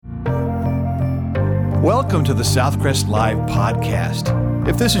Welcome to the Southcrest Live podcast.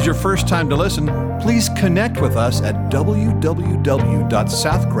 If this is your first time to listen, please connect with us at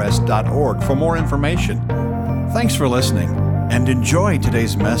www.southcrest.org for more information. Thanks for listening and enjoy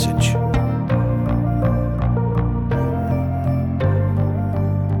today's message.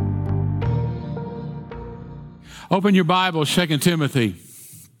 Open your Bible, 2 Timothy.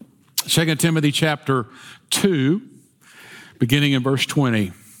 2 Timothy chapter 2, beginning in verse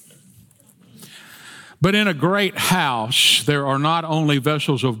 20. But in a great house there are not only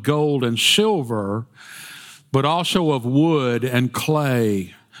vessels of gold and silver, but also of wood and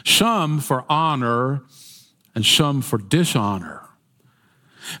clay, some for honor and some for dishonor.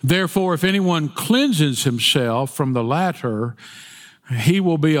 Therefore, if anyone cleanses himself from the latter, he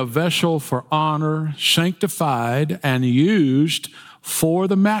will be a vessel for honor, sanctified and used for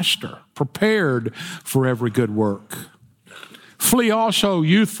the master, prepared for every good work. Flee also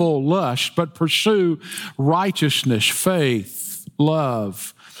youthful lust, but pursue righteousness, faith,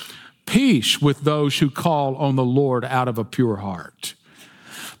 love, peace with those who call on the Lord out of a pure heart.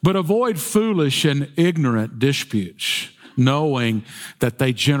 But avoid foolish and ignorant disputes, knowing that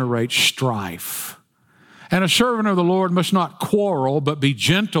they generate strife. And a servant of the Lord must not quarrel, but be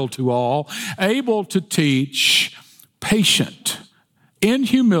gentle to all, able to teach, patient, in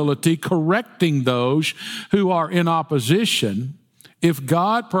humility, correcting those who are in opposition, if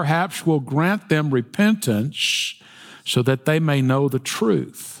God perhaps will grant them repentance so that they may know the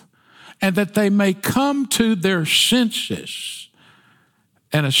truth and that they may come to their senses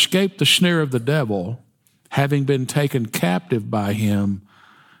and escape the snare of the devil, having been taken captive by him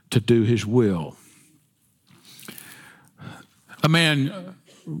to do his will. A man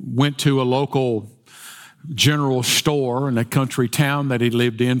went to a local general store in a country town that he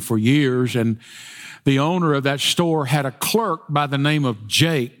lived in for years, and the owner of that store had a clerk by the name of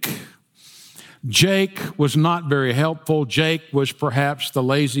Jake. Jake was not very helpful. Jake was perhaps the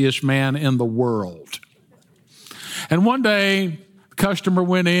laziest man in the world. And one day, the customer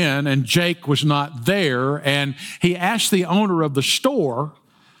went in and Jake was not there, and he asked the owner of the store,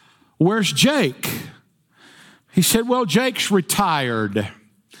 "Where's Jake?" He said, "Well, Jake's retired."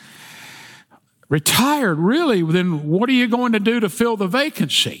 "Retired? Really? Then what are you going to do to fill the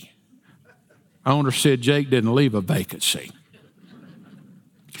vacancy?" Owner said, "Jake didn't leave a vacancy."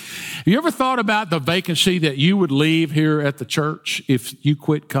 You ever thought about the vacancy that you would leave here at the church if you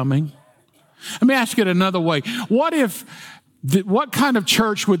quit coming? Let me ask it another way. What kind of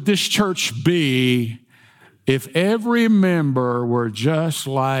church would this church be if every member were just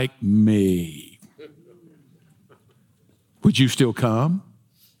like me? Would you still come?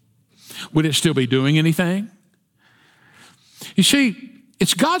 Would it still be doing anything? You see,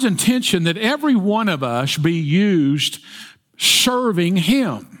 it's God's intention that every one of us be used serving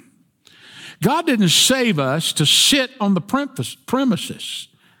Him. God didn't save us to sit on the premises.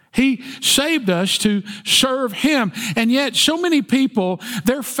 He saved us to serve Him. And yet so many people,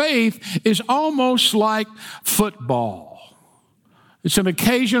 their faith is almost like football. It's an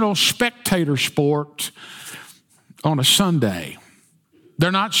occasional spectator sport on a Sunday.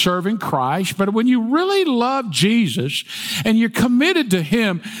 They're not serving Christ, but when you really love Jesus and you're committed to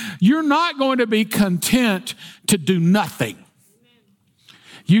Him, you're not going to be content to do nothing.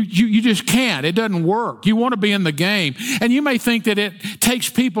 You just can't. It doesn't work. You want to be in the game. And you may think that it takes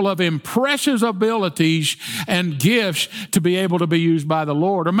people of impressive abilities and gifts to be able to be used by the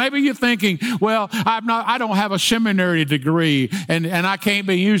Lord. Or maybe you're thinking, well, I don't have a seminary degree and I can't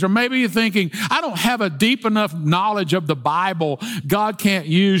be used. Or maybe you're thinking, I don't have a deep enough knowledge of the Bible. God can't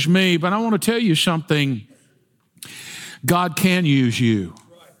use me. But I want to tell you something. God can use you.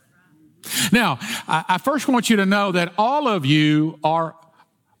 Now, I first want you to know that all of you are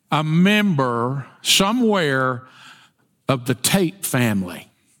a member somewhere of the Tate family.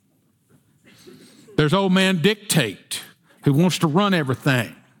 There's old man Dick Tate, who wants to run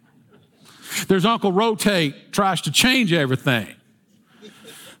everything. There's Uncle Rotate, tries to change everything.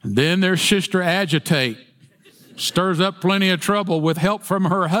 And then there's Sister Agitate, stirs up plenty of trouble with help from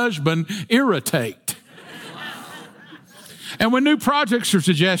her husband, Irritate. And when new projects are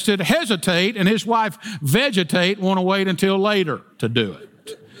suggested, Hesitate and his wife Vegetate want to wait until later to do it.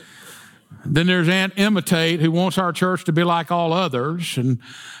 Then there's Aunt Imitate, who wants our church to be like all others, and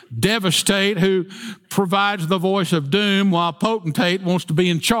Devastate, who provides the voice of doom, while Potentate wants to be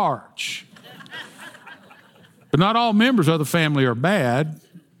in charge. But not all members of the family are bad.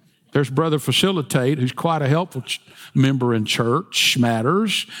 There's Brother Facilitate, who's quite a helpful member in church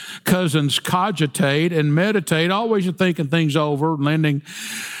matters. Cousins Cogitate and Meditate, always thinking things over, lending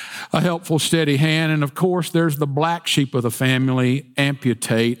a helpful, steady hand. And of course, there's the black sheep of the family,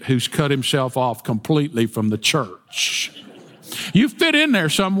 amputate, who's cut himself off completely from the church. You fit in there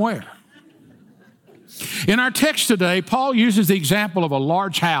somewhere. In our text today, Paul uses the example of a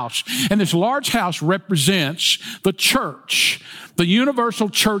large house, and this large house represents the church, the universal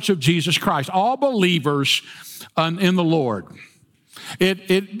church of Jesus Christ, all believers in the Lord.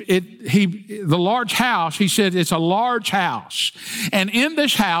 The large house, he said, it's a large house, and in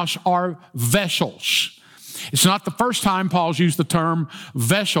this house are vessels. It's not the first time Paul's used the term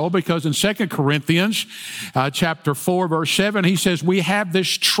vessel, because in 2 Corinthians chapter 4, verse 7, he says, we have this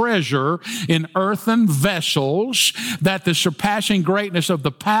treasure in earthen vessels, that the surpassing greatness of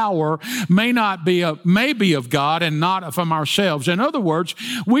the power may be of God and not from ourselves. In other words,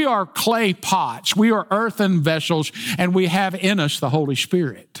 we are clay pots, we are earthen vessels, and we have in us the Holy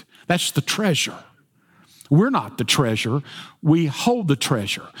Spirit. That's the treasure. We're not the treasure. We hold the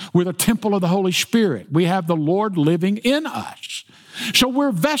treasure. We're the temple of the Holy Spirit. We have the Lord living in us. So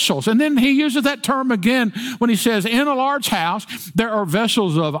we're vessels. And then he uses that term again when he says, in a large house, there are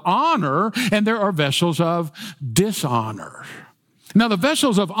vessels of honor and there are vessels of dishonor. Now, the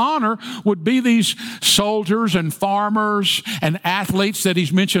vessels of honor would be these soldiers and farmers and athletes that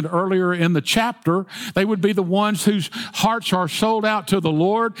he's mentioned earlier in the chapter. They would be the ones whose hearts are sold out to the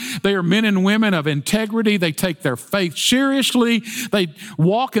Lord. They are men and women of integrity. They take their faith seriously. They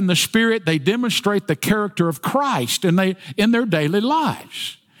walk in the Spirit. They demonstrate the character of Christ in their daily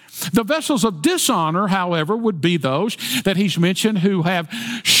lives. The vessels of dishonor, however, would be those that he's mentioned who have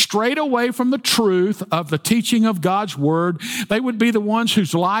strayed away from the truth of the teaching of God's word. They would be the ones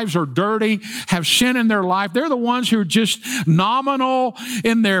whose lives are dirty, have sin in their life. They're the ones who are just nominal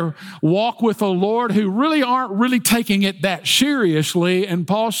in their walk with the Lord, who really aren't really taking it that seriously. And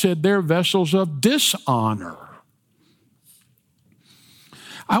Paul said they're vessels of dishonor.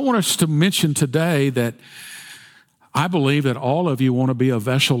 I want us to mention today that I believe that all of you want to be a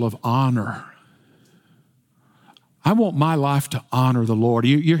vessel of honor. I want my life to honor the Lord.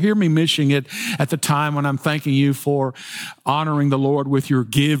 You hear me mentioning it at the time when I'm thanking you for honoring the Lord with your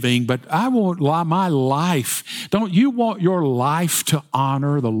giving, but I want my life. Don't you want your life to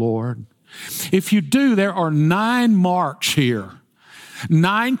honor the Lord? If you do, there are 9 marks here.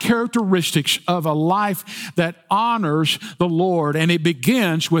 9 characteristics of a life that honors the Lord, and it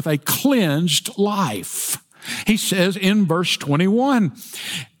begins with a cleansed life. He says in verse 21,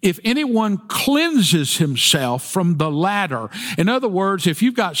 if anyone cleanses himself from the latter, in other words, if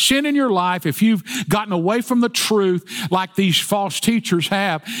you've got sin in your life, if you've gotten away from the truth like these false teachers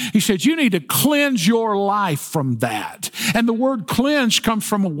have, he says you need to cleanse your life from that. And the word cleanse comes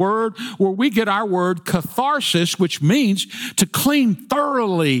from a word where we get our word catharsis, which means to clean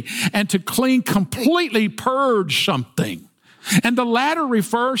thoroughly and to clean completely, purge something. And the latter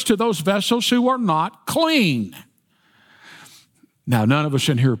refers to those vessels who are not clean. Now, none of us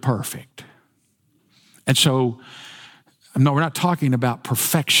in here are perfect. And so, no, we're not talking about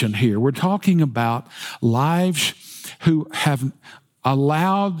perfection here. We're talking about lives who have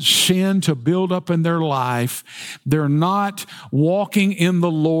allowed sin to build up in their life. They're not walking in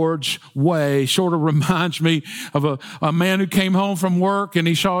the Lord's way. Sort of reminds me of a man who came home from work and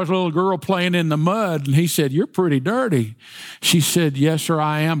he saw his little girl playing in the mud and he said, "You're pretty dirty." She said, "Yes, sir,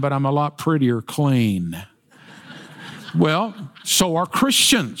 I am, but I'm a lot prettier clean." Well, so are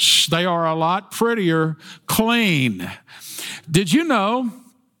Christians. They are a lot prettier clean. Did you know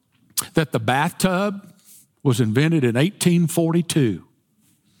that the bathtub was invented in 1842?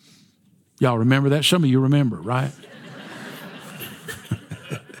 Y'all remember that? Some of you remember, right?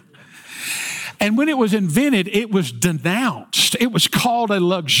 And when it was invented, it was denounced. It was called a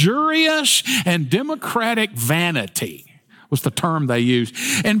luxurious and democratic vanity, was the term they used.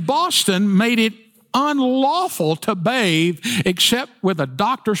 And Boston made it unlawful to bathe except with a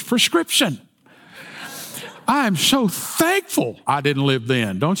doctor's prescription. I am so thankful I didn't live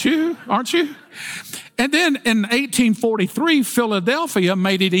then, don't you? Aren't you? And then in 1843, Philadelphia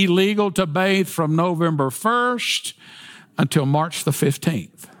made it illegal to bathe from November 1st until March the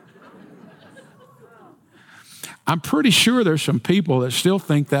 15th. I'm pretty sure there's some people that still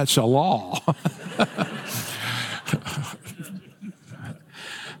think that's a law.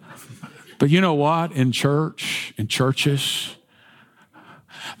 But you know what? In churches,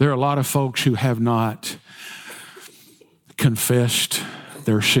 there are a lot of folks who have not confessed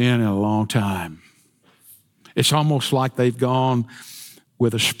their sin in a long time. It's almost like they've gone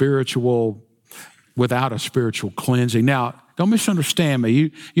without a spiritual cleansing. Now, don't misunderstand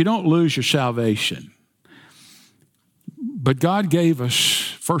me. You don't lose your salvation. But God gave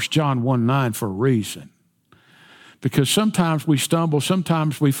us 1 John 1:9 for a reason. Because sometimes we stumble,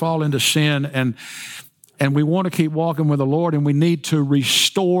 sometimes we fall into sin, and we want to keep walking with the Lord, and we need to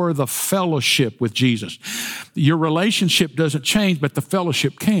restore the fellowship with Jesus. Your relationship doesn't change, but the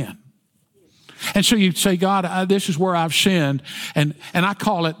fellowship can. And so you say, God, this is where I've sinned, and I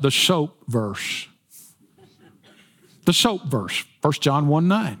call it the soap verse. The soap verse, 1 John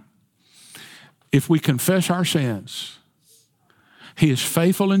 1:9. If we confess our sins, he is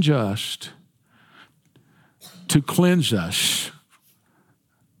faithful and just to cleanse us,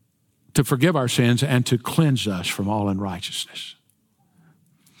 to forgive our sins, and to cleanse us from all unrighteousness.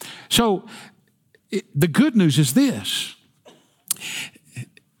 So the good news is this.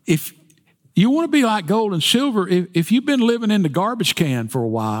 If you want to be like gold and silver, if you've been living in the garbage can for a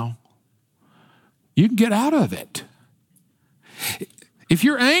while, you can get out of it. If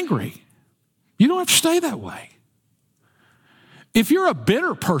you're angry, you don't have to stay that way. If you're a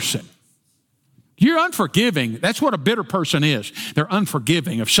bitter person, you're unforgiving. That's what a bitter person is. They're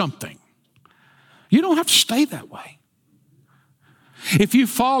unforgiving of something. You don't have to stay that way. If you've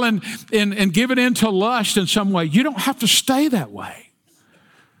fallen and given into lust in some way, you don't have to stay that way.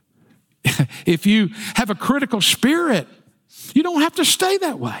 If you have a critical spirit, you don't have to stay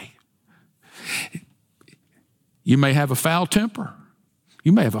that way. You may have a foul temper.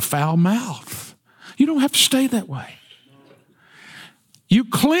 You may have a foul mouth. You don't have to stay that way. You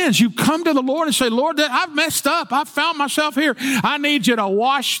cleanse. You come to the Lord and say, Lord, I've messed up. I've found myself here. I need you to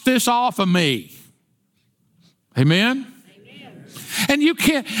wash this off of me. Amen? And you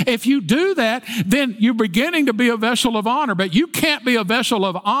can't, if you do that, then you're beginning to be a vessel of honor. But you can't be a vessel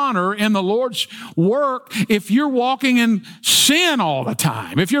of honor in the Lord's work if you're walking in sin all the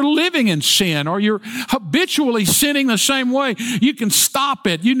time. If you're living in sin or you're habitually sinning the same way, you can stop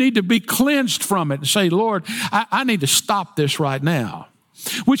it. You need to be cleansed from it and say, Lord, I need to stop this right now.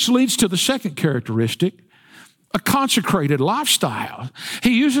 Which leads to the second characteristic, a consecrated lifestyle.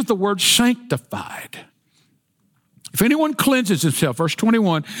 He uses the word sanctified. If anyone cleanses himself, verse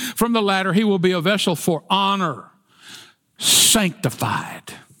 21, from the latter, he will be a vessel for honor,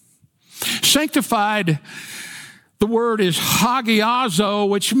 sanctified. Sanctified, the word is hagiazo,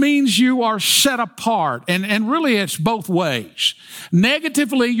 which means you are set apart. And really it's both ways.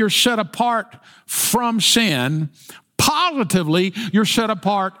 Negatively, you're set apart from sin. Positively, you're set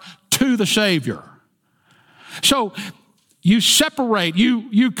apart to the Savior. So you separate,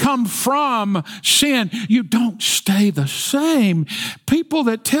 you come from sin. You don't stay the same. People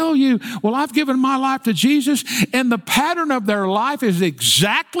that tell you, well, I've given my life to Jesus, and the pattern of their life is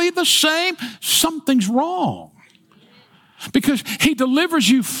exactly the same, something's wrong. Because he delivers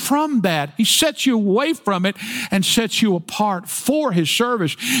you from that. He sets you away from it and sets you apart for his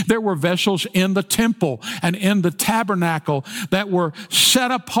service. There were vessels in the temple and in the tabernacle that were set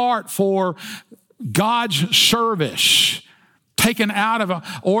apart for God's service, taken out of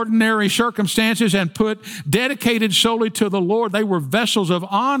ordinary circumstances and dedicated solely to the Lord. They were vessels of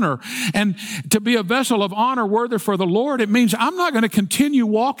honor. And to be a vessel of honor worthy for the Lord, it means I'm not going to continue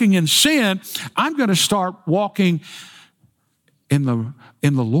walking in sin. I'm going to start walking in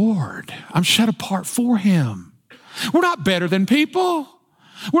the Lord. I'm set apart for him. We're not better than people.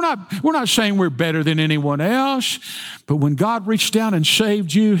 We're not saying we're better than anyone else. But when God reached down and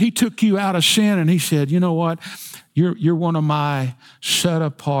saved you, he took you out of sin and he said, you know what? You're one of my set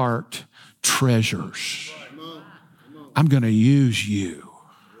apart treasures. I'm going to use you.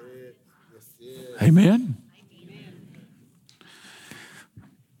 Amen.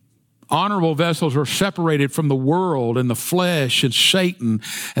 Honorable vessels are separated from the world and the flesh and Satan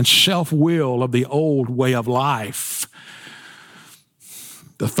and self-will of the old way of life.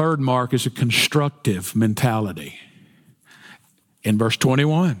 The third mark is a constructive mentality. In verse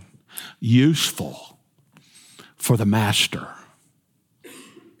 21, useful for the master.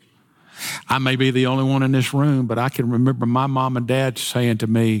 I may be the only one in this room, but I can remember my mom and dad saying to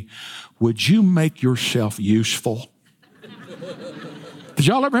me, would you make yourself useful? Did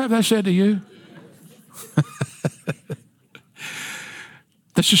y'all ever have that said to you?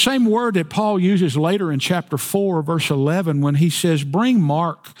 That's the same word that Paul uses later in chapter 4, verse 11, when he says, bring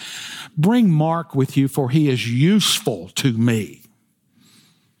Mark with you, for he is useful to me.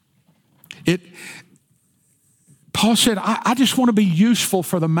 Paul said, I just want to be useful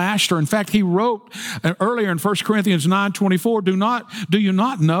for the master. In fact, he wrote earlier in 1 Corinthians 9:24, do you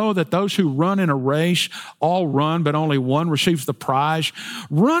not know that those who run in a race all run, but only one receives the prize?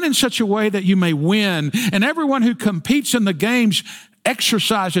 Run in such a way that you may win. And everyone who competes in the games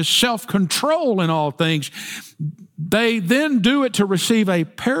exercises self-control in all things. They then do it to receive a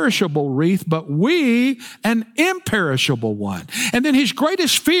perishable wreath, but we an imperishable one. And then his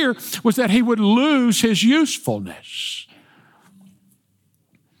greatest fear was that he would lose his usefulness.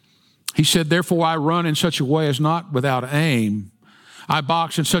 He said, therefore I run in such a way as not without aim. I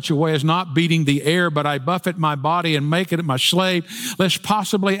box in such a way as not beating the air, but I buffet my body and make it my slave, lest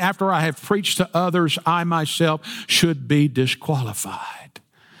possibly after I have preached to others, I myself should be disqualified.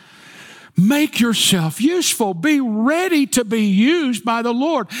 Make yourself useful. Be ready to be used by the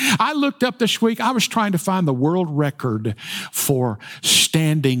Lord. I looked up this week, I was trying to find the world record for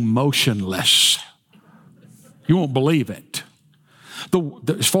standing motionless. You won't believe it.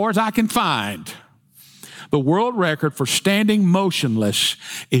 As far as I can find, the world record for standing motionless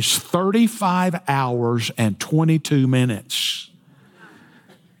is 35 hours and 22 minutes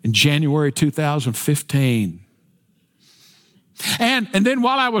in January 2015. And then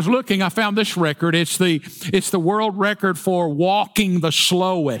while I was looking, I found this record. It's the world record for walking the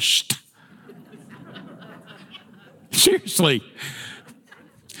slowest. Seriously.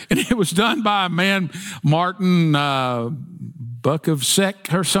 And it was done by a man, Martin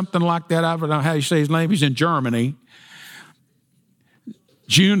Bukovsek or something like that. I don't know how you say his name. He's in Germany.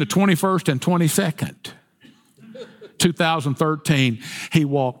 June the 21st and 22nd, 2013, he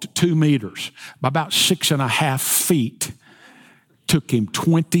walked 2 meters, about 6.5 feet. Took him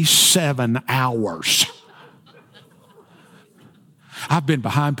 27 hours. I've been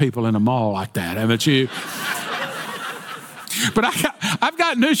behind people in a mall like that, haven't you? But I've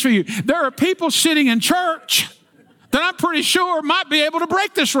got news for you. There are people sitting in church that I'm pretty sure might be able to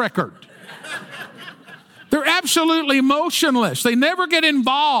break this record. They're absolutely motionless. They never get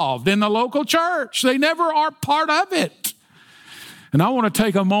involved in the local church. They never are part of it. And I want to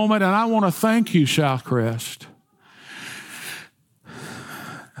take a moment and I want to thank you, Southcrest.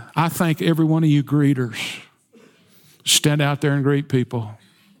 I thank every one of you greeters. Stand out there and greet people.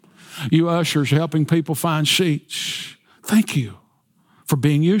 You ushers helping people find seats. Thank you for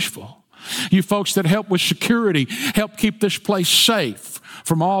being useful. You folks that help with security, help keep this place safe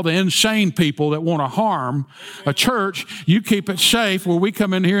from all the insane people that want to harm a church. You keep it safe where we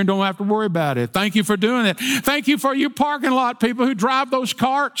come in here and don't have to worry about it. Thank you for doing it. Thank you for you parking lot people who drive those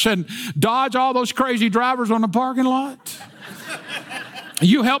carts and dodge all those crazy drivers on the parking lot.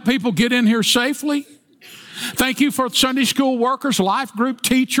 You help people get in here safely. Thank you for Sunday school workers, life group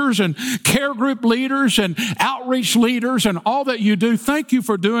teachers, and care group leaders, and outreach leaders, and all that you do. Thank you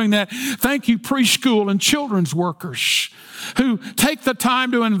for doing that. Thank you, preschool and children's workers who take the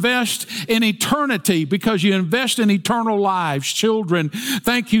time to invest in eternity because you invest in eternal lives. Children,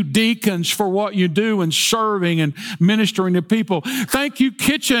 thank you, deacons, for what you do in serving and ministering to people. Thank you,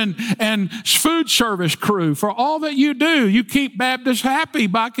 kitchen and food service crew, for all that you do. You keep Baptists happy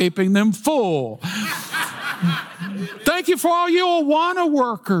by keeping them full. Thank you for all you Awana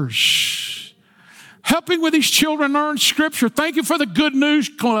workers, helping with these children learn Scripture. Thank you for the Good News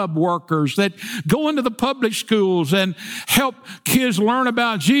Club workers that go into the public schools and help kids learn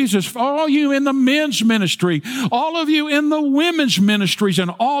about Jesus. For all you in the men's ministry, all of you in the women's ministries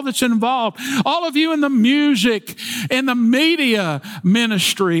and all that's involved, all of you in the music and the media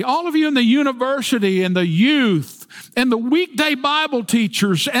ministry, all of you in the university and the youth, and the weekday Bible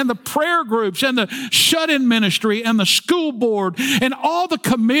teachers and the prayer groups and the shut-in ministry and the school board and all the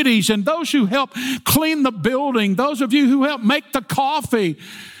committees and those who help clean the building, those of you who help make the coffee,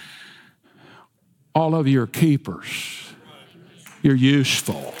 all of you are keepers. You're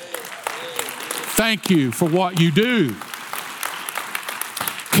useful. Thank you for what you do.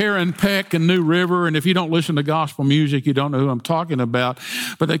 Karen Peck and New River, and if you don't listen to gospel music, you don't know who I'm talking about,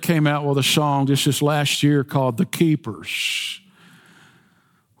 but they came out with a song just this last year called The Keepers.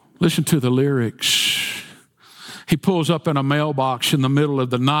 Listen to the lyrics. He pulls up in a mailbox in the middle of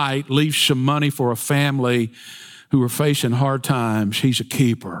the night, leaves some money for a family who are facing hard times. He's a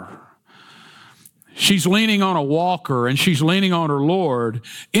keeper. She's leaning on a walker and she's leaning on her Lord.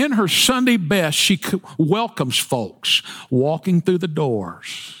 In her Sunday best, she welcomes folks walking through the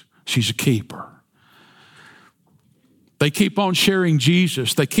doors. She's a keeper. They keep on sharing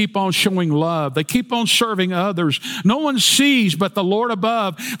Jesus. They keep on showing love. They keep on serving others. No one sees but the Lord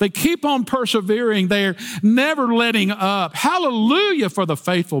above. They keep on persevering. They're never letting up. Hallelujah for the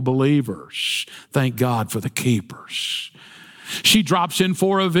faithful believers. Thank God for the keepers. She drops in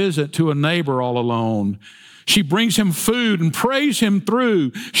for a visit to a neighbor all alone. She brings him food and prays him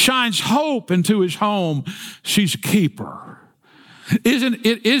through, shines hope into his home. She's a keeper.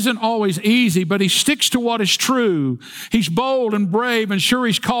 It isn't always easy, but he sticks to what is true. He's bold and brave, and sure,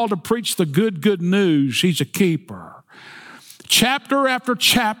 he's called to preach the good news. He's a keeper. chapter after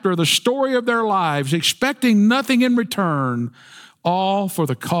chapter, the story of their lives, expecting nothing in return, all for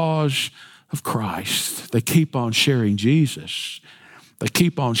the cause of Christ. They keep on sharing Jesus. They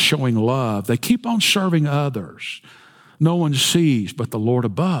keep on showing love. They keep on serving others. No one sees but the Lord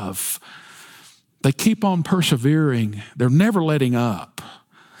above. They keep on persevering. They're never letting up.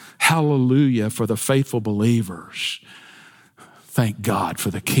 Hallelujah for the faithful believers. Thank God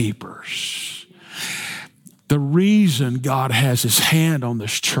for the keepers. The reason God has his hand on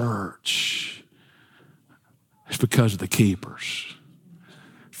this church is because of the keepers.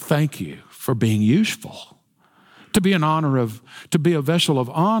 Thank you for being useful. To be a vessel of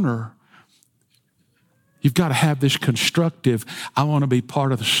honor, you've got to have this constructive, I want to be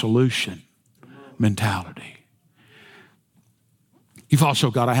part of the solution mentality. You've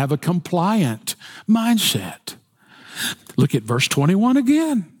also got to have a compliant mindset. Look at verse 21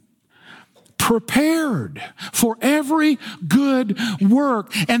 again. Prepared for every good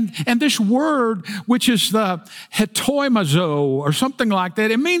work. And this word, which is the hetoimazo or something like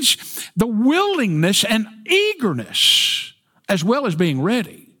that, it means the willingness and eagerness as well as being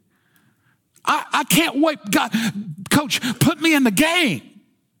ready. I can't wait. God, Coach, put me in the game.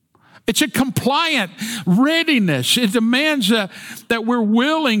 It's a compliant readiness. It demands that we're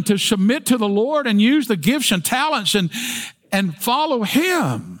willing to submit to the Lord and use the gifts and talents and follow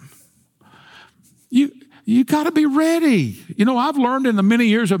him. You got to be ready. You know, I've learned in the many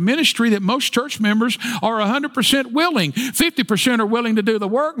years of ministry that most church members are 100% willing. 50% are willing to do the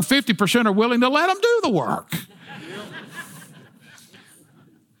work, and 50% are willing to let them do the work.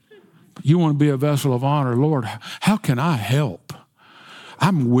 You want to be a vessel of honor. Lord, how can I help?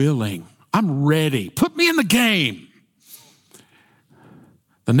 I'm willing. I'm ready. Put me in the game.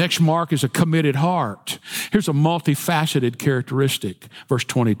 The next mark is a committed heart. Here's a multifaceted characteristic, verse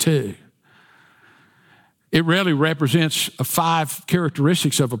 22. It really represents 5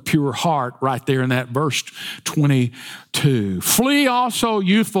 characteristics of a pure heart right there in that verse 22. Flee also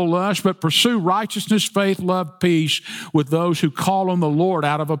youthful lust, but pursue righteousness, faith, love, peace with those who call on the Lord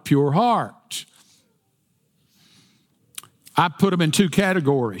out of a pure heart. I put them in 2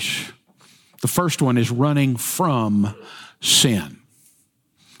 categories. The first one is running from sin.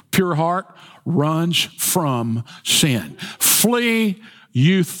 Pure heart runs from sin. Flee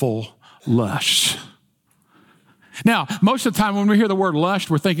youthful lust. Now, most of the time when we hear the word lust,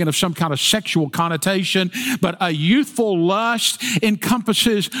 we're thinking of some kind of sexual connotation, but a youthful lust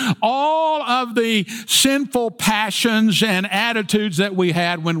encompasses all of the sinful passions and attitudes that we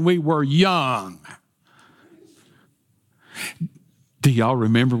had when we were young. Do y'all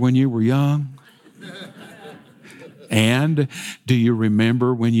remember when you were young? And do you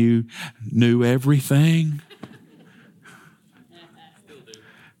remember when you knew everything?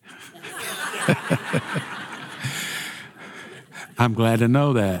 I'm glad to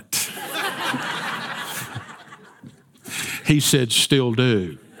know that. He said, still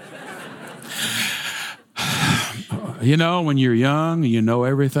do. You know, when you're young and you know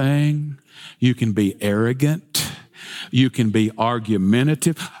everything, you can be arrogant. You can be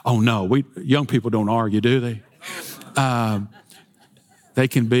argumentative. Oh, no, young people don't argue, do they? They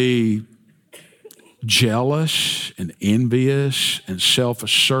can be jealous and envious and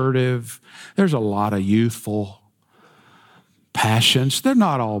self-assertive. There's a lot of youthful passions. They're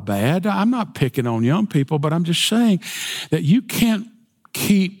not all bad. I'm not picking on young people, but I'm just saying that you can't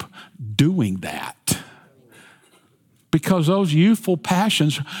keep doing that because those youthful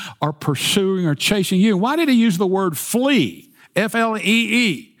passions are pursuing or chasing you. Why did he use the word flee?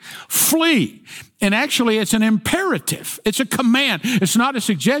 F-L-E-E. Flee. And actually, it's an imperative. It's a command. It's not a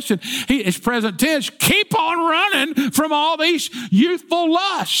suggestion. It's present tense. Keep on running from all these youthful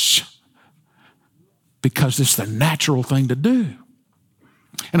lusts because it's the natural thing to do.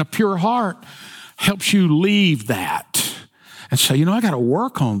 And a pure heart helps you leave that and say, you know, I got to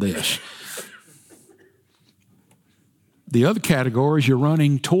work on this. The other category is you're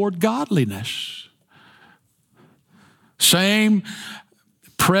running toward godliness. Same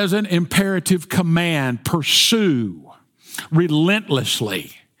present imperative command, pursue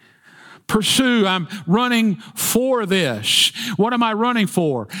relentlessly. Pursue, I'm running for this. What am I running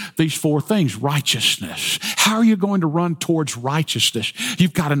for? These 4 things, righteousness. How are you going to run towards righteousness?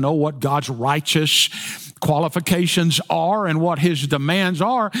 You've got to know what God's righteous qualifications are and what his demands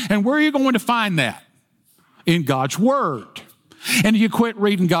are. And where are you going to find that? In God's word. And you quit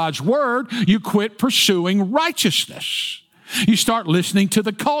reading God's word, you quit pursuing righteousness. You start listening to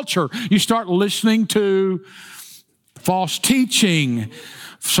the culture. You start listening to false teaching.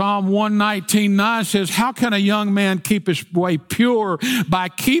 Psalm 119:9 says, how can a young man keep his way pure? By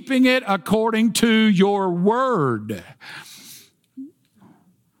keeping it according to your word.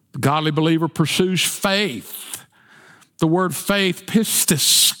 The godly believer pursues faith. The word faith,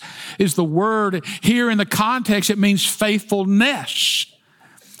 pistis, is the word here in the context. It means faithfulness.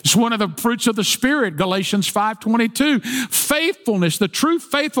 It's one of the fruits of the Spirit, Galatians 5:22. Faithfulness. The true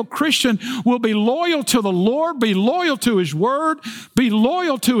faithful Christian will be loyal to the Lord, be loyal to His word, be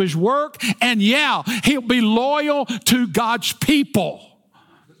loyal to His work, and he'll be loyal to God's people.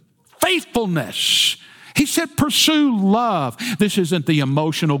 Faithfulness. He said, pursue love. This isn't the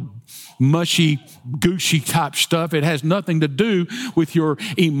emotional, mushy, gushy type stuff. It has nothing to do with your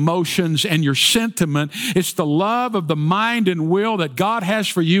emotions and your sentiment. It's the love of the mind and will that God has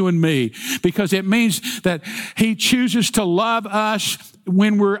for you and me, because it means that He chooses to love us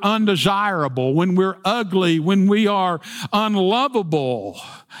when we're undesirable, when we're ugly, when we are unlovable.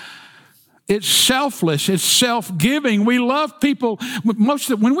 It's selfless. It's self-giving. We love people.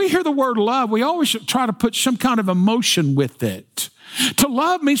 When we hear the word love, we always try to put some kind of emotion with it. To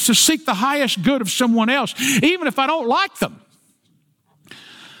love means to seek the highest good of someone else, even if I don't like them.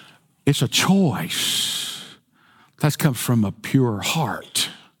 It's a choice. That comes from a pure heart.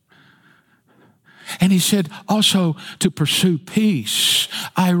 And he said also to pursue peace.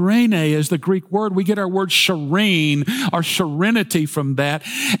 Irene is the Greek word. We get our word serene, our serenity from that.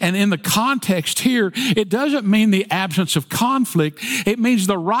 And in the context here, it doesn't mean the absence of conflict. It means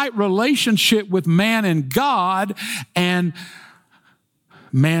the right relationship with man and God, and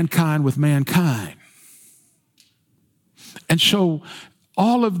mankind with mankind. And so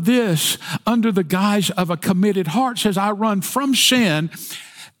all of this under the guise of a committed heart says, I run from sin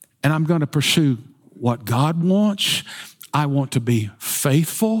and I'm going to pursue what God wants. I want to be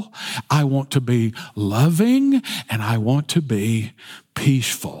faithful. I want to be loving, and I want to be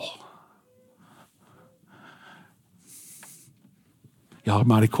peaceful. Y'all are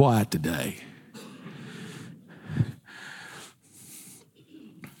mighty quiet today.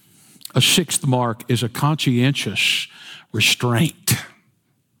 A sixth mark is a conscientious restraint.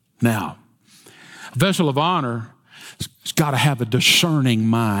 Now, a vessel of honor has got to have a discerning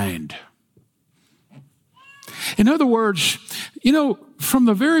mind. In other words, from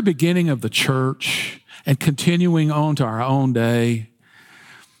the very beginning of the church and continuing on to our own day,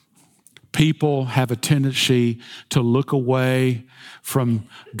 people have a tendency to look away from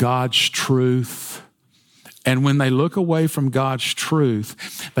God's truth. And when they look away from God's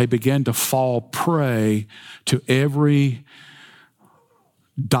truth, they begin to fall prey to every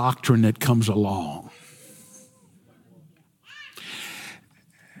doctrine that comes along.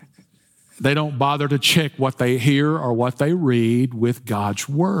 They don't bother to check what they hear or what they read with God's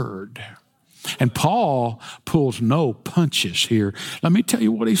word. And Paul pulls no punches here. Let me tell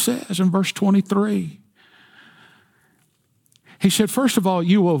you what he says in verse 23. He said, first of all,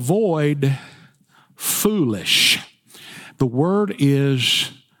 you avoid foolish. The word is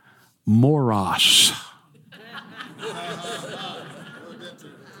moros.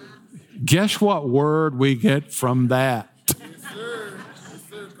 Guess what word we get from that?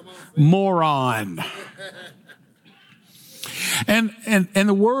 Moron. And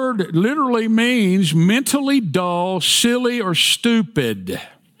the word literally means mentally dull, silly, or stupid.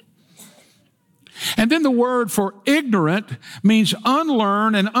 And then the word for ignorant means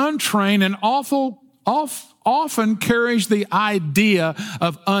unlearned and untrained, and often carries the idea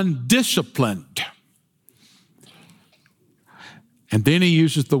of undisciplined. And then he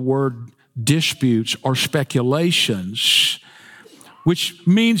uses the word disputes or speculations, which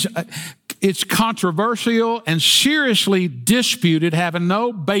means it's controversial and seriously disputed, having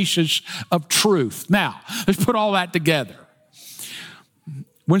no basis of truth. Now, let's put all that together.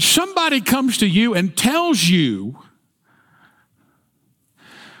 When somebody comes to you and tells you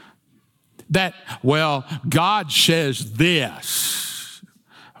that, well, God says this.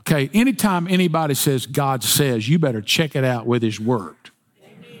 Okay, anytime anybody says God says, you better check it out with His word.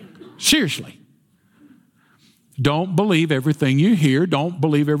 Seriously. Don't believe everything you hear. Don't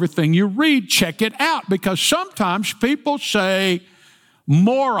believe everything you read. Check it out, because sometimes people say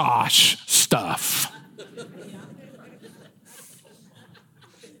moros stuff.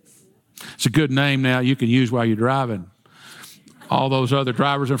 It's a good name now you can use while you're driving. All those other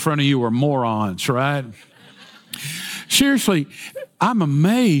drivers in front of you are morons, right? Seriously, I'm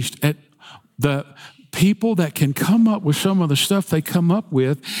amazed at the people that can come up with some of the stuff they come up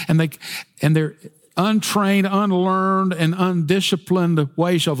with, and they're untrained, unlearned, and undisciplined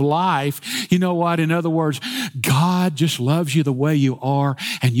ways of life. You know what? In other words, God just loves you the way you are,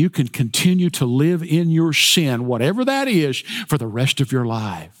 and you can continue to live in your sin, whatever that is, for the rest of your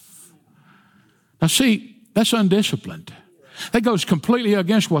life. Now see, that's undisciplined. That goes completely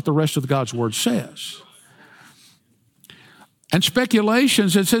against what the rest of God's word says. and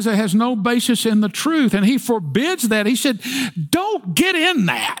speculations. It says it has no basis in the truth. And he forbids that. He said, don't get in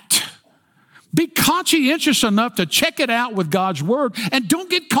that. Be conscientious enough to check it out with God's word and don't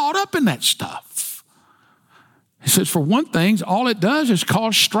get caught up in that stuff. He says, for one thing, all it does is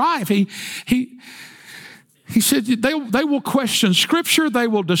cause strife. He said they will question Scripture. They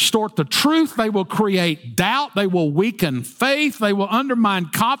will distort the truth. They will create doubt. They will weaken faith. They will undermine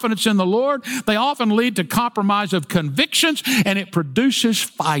confidence in the Lord. They often lead to compromise of convictions, and it produces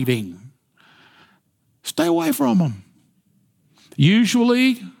fighting. Stay away from them.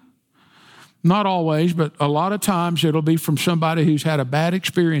 Usually, not always, but a lot of times it'll be from somebody who's had a bad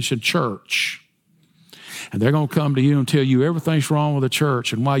experience in church. And they're going to come to you and tell you everything's wrong with the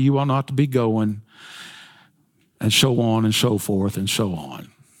church and why you ought not to be going, and so on and so forth and so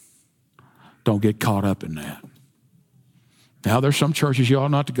on. Don't get caught up in that. Now, there's some churches you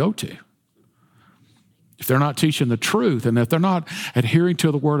ought not to go to. If they're not teaching the truth and if they're not adhering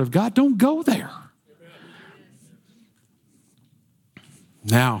to the Word of God, don't go there.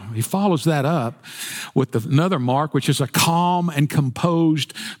 Now, he follows that up with another mark, which is a calm and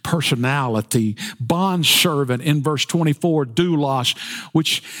composed personality. Bondservant in verse 24, doulos,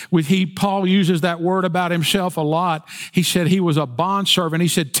 which Paul uses that word about himself a lot. He said he was a bondservant. He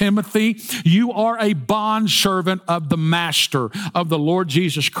said, Timothy, you are a bondservant of the Master, of the Lord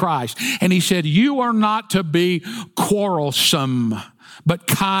Jesus Christ. And he said, you are not to be quarrelsome, but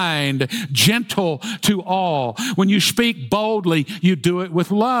kind, gentle to all. When you speak boldly, you do it with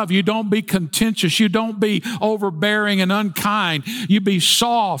love. You don't be contentious. You don't be overbearing and unkind. You be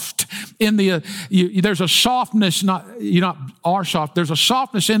soft in there's a softness, you're not are soft. There's a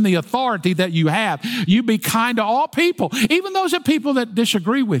softness in the authority that you have. You be kind to all people, even those people that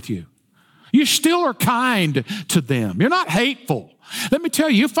disagree with you. You still are kind to them. You're not hateful. Let me tell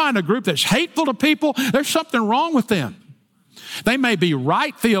you, you find a group that's hateful to people, there's something wrong with them. They may be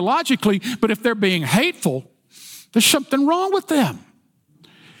right theologically, but if they're being hateful, there's something wrong with them.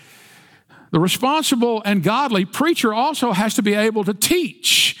 The responsible and godly preacher also has to be able to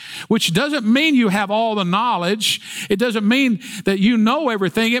teach, which doesn't mean you have all the knowledge. It doesn't mean that you know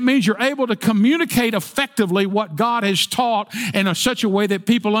everything. It means you're able to communicate effectively what God has taught in such a way that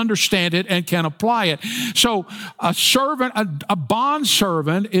people understand it and can apply it. So a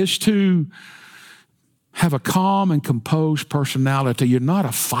bondservant is to have a calm and composed personality. You're not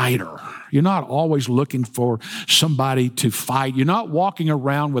a fighter. You're not always looking for somebody to fight. You're not walking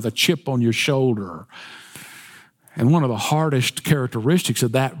around with a chip on your shoulder. And one of the hardest characteristics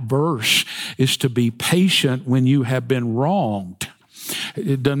of that verse is to be patient when you have been wronged.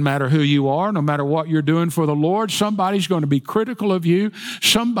 It doesn't matter who you are, no matter what you're doing for the Lord, somebody's going to be critical of you.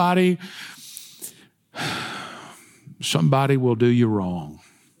 Somebody will do you wrong.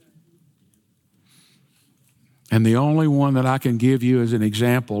 And the only one that I can give you as an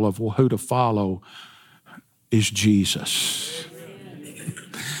example of who to follow is Jesus.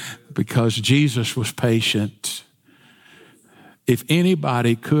 Because Jesus was patient. If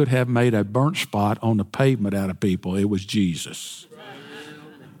anybody could have made a burnt spot on the pavement out of people, it was Jesus.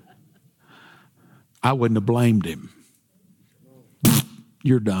 I wouldn't have blamed him.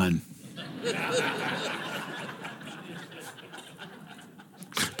 You're done.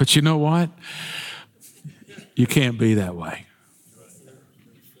 But you know what? You can't be that way.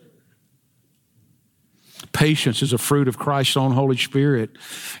 Patience is a fruit of Christ's own Holy Spirit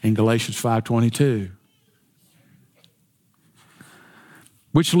in Galatians 5:22.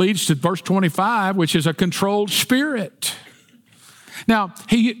 Which leads to verse 25, which is a controlled spirit. Now,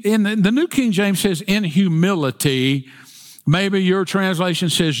 in the New King James says in humility. Maybe your translation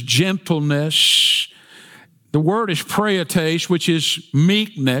says gentleness. The word is praetes, which is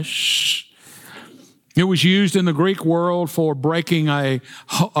meekness. It was used in the Greek world for breaking a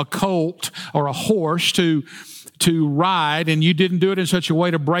colt or a horse to ride, and you didn't do it in such a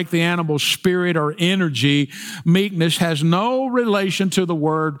way to break the animal's spirit or energy. Meekness has no relation to the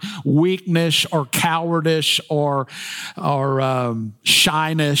word weakness or cowardice or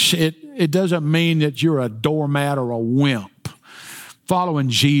shyness. It doesn't mean that you're a doormat or a wimp. Following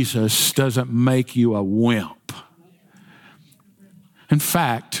Jesus doesn't make you a wimp. In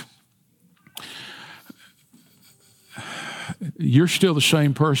fact, you're still the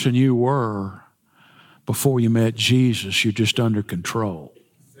same person you were before you met Jesus. You're just under control.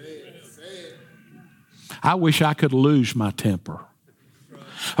 I wish I could lose my temper.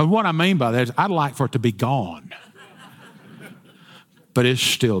 And what I mean by that is I'd like for it to be gone. But it's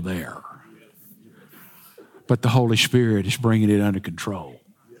still there. But the Holy Spirit is bringing it under control.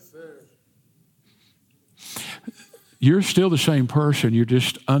 You're still the same person. You're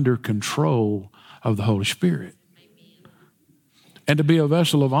just under control of the Holy Spirit. And to be a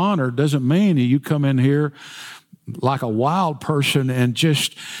vessel of honor doesn't mean you come in here like a wild person and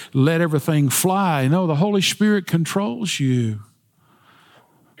just let everything fly. No, the Holy Spirit controls you.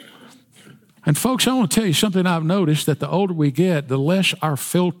 And folks, I want to tell you something I've noticed, that the older we get, the less our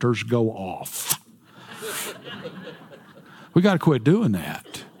filters go off. We got to quit doing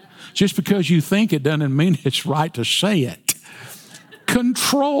that. Just because you think it doesn't mean it's right to say it.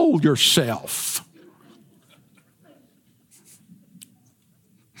 Control yourself.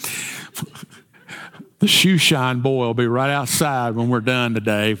 The shoe shine boy will be right outside when we're done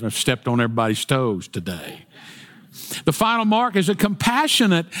today. I've stepped on everybody's toes today. The final mark is a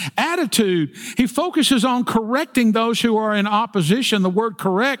compassionate attitude. He focuses on correcting those who are in opposition. The word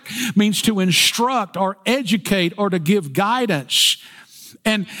correct means to instruct or educate or to give guidance.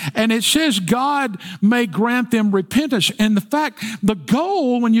 And it says God may grant them repentance. And the fact, the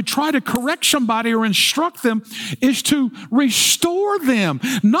goal when you try to correct somebody or instruct them is to restore them,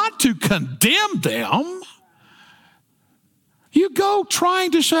 not to condemn them. You go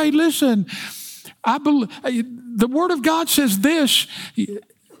trying to say, listen, I believe the Word of God says this.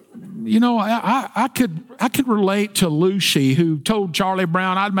 You know, I could relate to Lucy, who told Charlie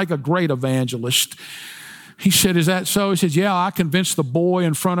Brown, I'd make a great evangelist. He said, is that so? He said, yeah, I convinced the boy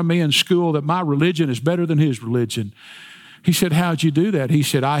in front of me in school that my religion is better than his religion. He said, how'd you do that? He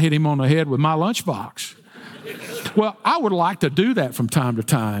said, I hit him on the head with my lunchbox. Well, I would like to do that from time to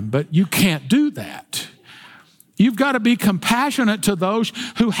time, but you can't do that. You've got to be compassionate to those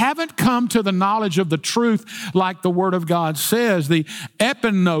who haven't come to the knowledge of the truth like the Word of God says. The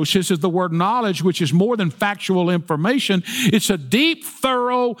epignosis is the word knowledge, which is more than factual information. It's a deep,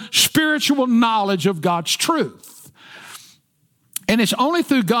 thorough, spiritual knowledge of God's truth. And it's only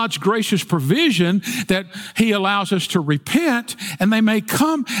through God's gracious provision that He allows us to repent, and they may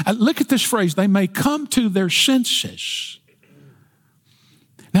come, look at this phrase, they may come to their senses.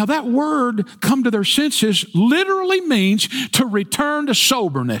 Now that word, come to their senses, literally means to return to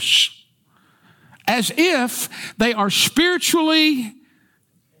soberness, as if they are spiritually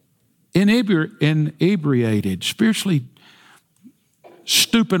inebriated, spiritually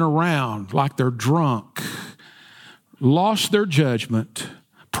stooping around like they're drunk, lost their judgment,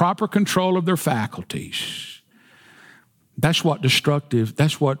 proper control of their faculties. That's what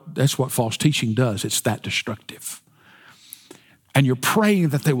false teaching does. It's that destructive. And you're praying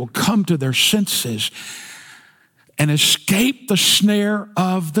that they will come to their senses and escape the snare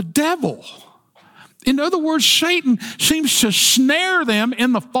of the devil. In other words, Satan seems to snare them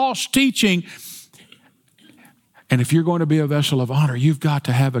in the false teaching. And if you're going to be a vessel of honor, you've got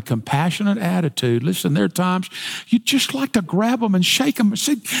to have a compassionate attitude. Listen, there are times you just like to grab them and shake them and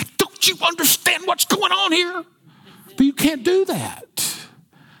say, don't you understand what's going on here? But you can't do that.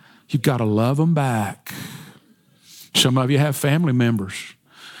 You've got to love them back. Some of you have family members.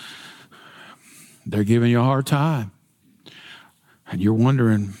 They're giving you a hard time. And you're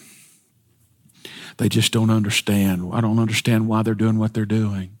wondering, they just don't understand. I don't understand why they're doing what they're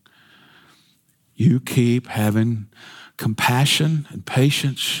doing. You keep having compassion and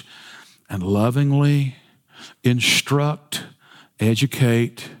patience and lovingly instruct,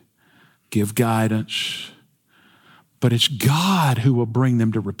 educate, give guidance. But it's God who will bring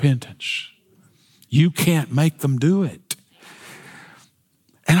them to repentance. You can't make them do it.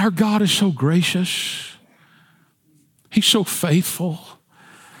 And our God is so gracious. He's so faithful.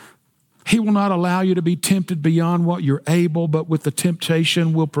 He will not allow you to be tempted beyond what you're able, but with the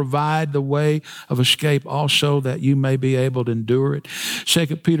temptation will provide the way of escape also, that you may be able to endure it.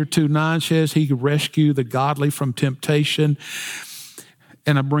 2 Peter 2:9 says He can rescue the godly from temptation.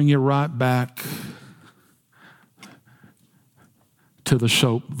 And I bring you right back to the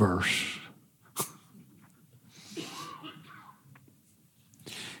soap verse.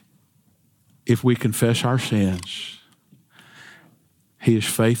 If we confess our sins, He is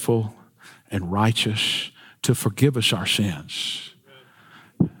faithful and righteous to forgive us our sins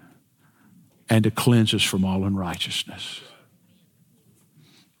and to cleanse us from all unrighteousness.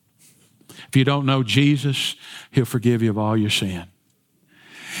 If you don't know Jesus, He'll forgive you of all your sin.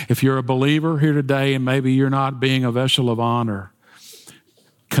 If you're a believer here today and maybe you're not being a vessel of honor,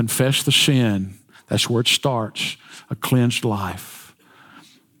 confess the sin. That's where it starts, a cleansed life.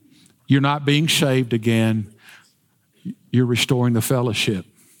 You're not being saved again. You're restoring the fellowship.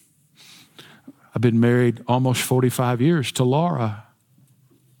 I've been married almost 45 years to Laura.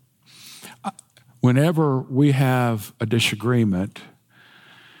 Whenever we have a disagreement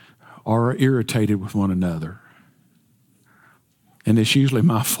or are irritated with one another, and it's usually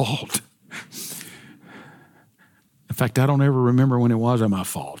my fault. In fact, I don't ever remember when it wasn't my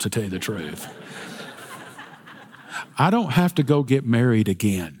fault, to tell you the truth. I don't have to go get married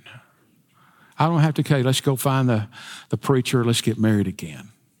again. I don't have to, okay, let's go find the preacher, let's get married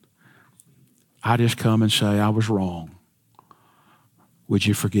again. I just come and say, I was wrong. Would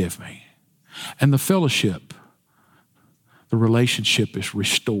you forgive me? And the fellowship, the relationship is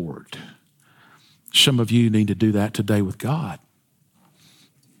restored. Some of you need to do that today with God.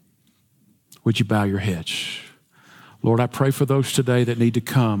 Would you bow your heads? Lord, I pray for those today that need to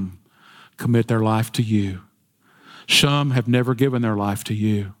come, commit their life to you. Some have never given their life to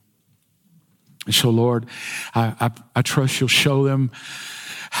you. And so, Lord, I trust you'll show them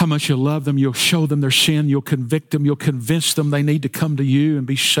how much you love them. You'll show them their sin. You'll convict them. You'll convince them they need to come to you and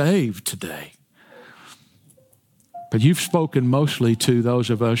be saved today. But you've spoken mostly to those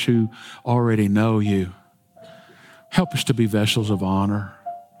of us who already know you. Help us to be vessels of honor.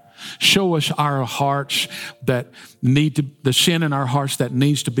 Show us our hearts that need to, the sin in our hearts that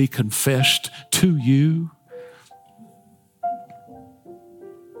needs to be confessed to you.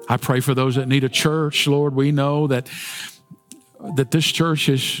 I pray for those that need a church. Lord, we know that this church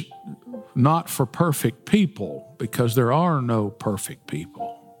is not for perfect people because there are no perfect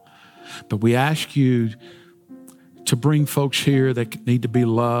people. But we ask you to bring folks here that need to be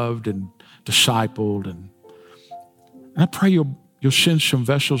loved and discipled. And I pray you'll send some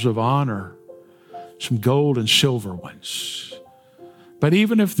vessels of honor, some gold and silver ones. But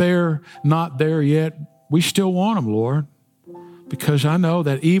even if they're not there yet, we still want them, Lord, because I know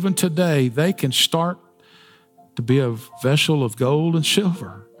that even today they can start to be a vessel of gold and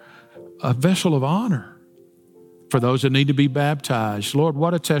silver, a vessel of honor for those that need to be baptized. Lord,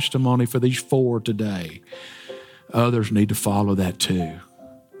 what a testimony for these 4 today. Others need to follow that too.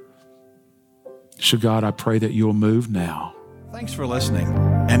 So God, I pray that you'll move now. Thanks for listening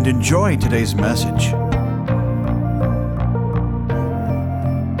and enjoy today's message.